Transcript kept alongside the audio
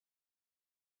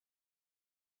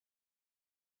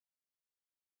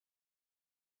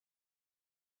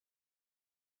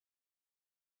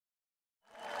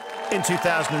In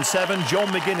 2007, John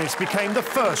McGuinness became the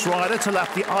first rider to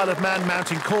lap the Isle of Man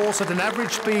mountain course at an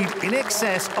average speed in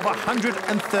excess of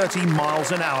 130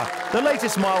 miles an hour, the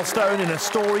latest milestone in a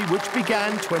story which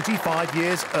began 25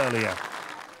 years earlier.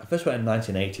 I first went in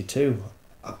 1982.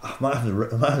 I might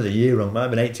have the year wrong, it might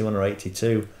have been 81 or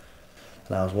 82.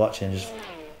 And I was watching, just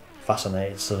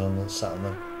fascinated, sat on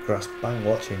the grass bank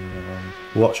watching,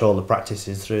 and watch all the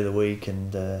practices through the week,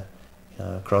 and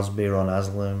Crosby, Ron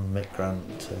Haslam, Mick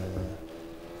Grant,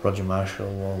 Roger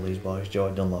Marshall, all these boys,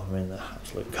 Joey Dunlop, I mean, they're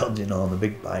absolute gods, on the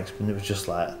big bikes. But it was just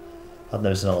like, I'd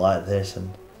never seen it like this. And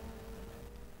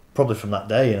probably from that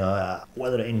day,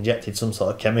 whether it injected some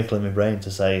sort of chemical in my brain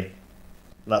to say,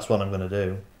 that's what I'm going to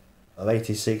do. Of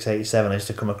 86, 87, I used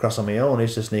to come across on my own, I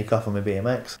used to sneak off on my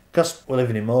BMX. Because we're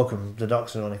living in Morecambe, the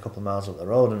docks are only a couple of miles up the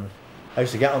road, and I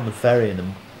used to get on the ferry in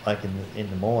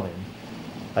the morning.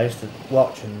 I used to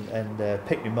watch and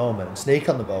pick my moment and sneak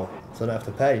on the boat so I don't have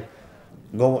to pay.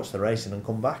 Go watch the racing and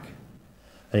come back.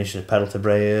 And you should pedal to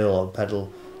Bray Hill or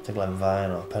pedal to Glenvine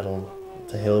or pedal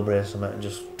to Hilbury or something, and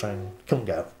just try and, couldn't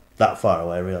get that far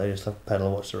away really, just have to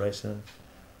pedal, watch the racing and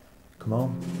come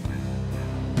home.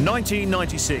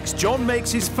 1996, John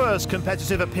makes his first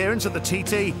competitive appearance at the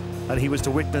TT, and he was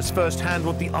to witness firsthand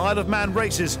what the Isle of Man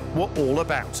races were all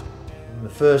about. The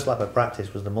first lap of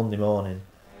practice was the Monday morning.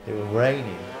 It was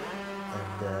raining,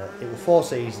 and it was 4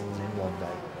 seasons in one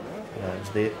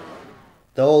day.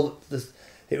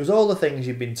 It was all the things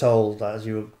you'd been told as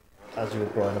you were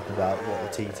growing up about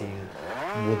what the TT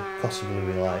would possibly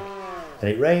be like. And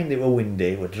it rained, it was windy,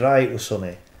 it was dry, it was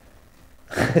sunny.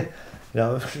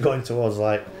 Going towards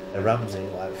like a Ramsey,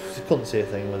 like I couldn't see a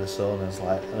thing with the sun. And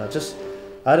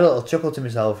I had a little chuckle to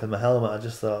myself in my helmet. I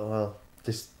just thought, well,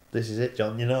 this is it,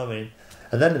 John. You know what I mean?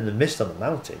 And then in the mist on the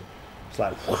mountain, it's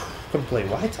like complete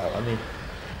whiteout. I mean,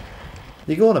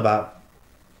 you're going about.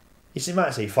 You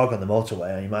might see fog on the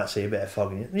motorway, and you might see a bit of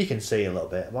fog, and you can see a little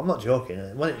bit. But I'm not joking.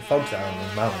 When it fogs down on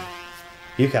the mountain,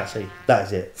 you can't see. That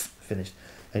is it, finished.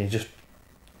 And you just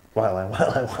white line,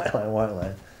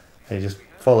 and you're just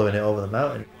following it over the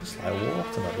mountain. It's like,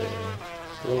 what am I doing?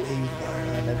 White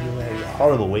line everywhere. It was a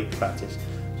horrible week of practice. It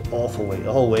was an awful week.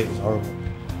 The whole week was horrible.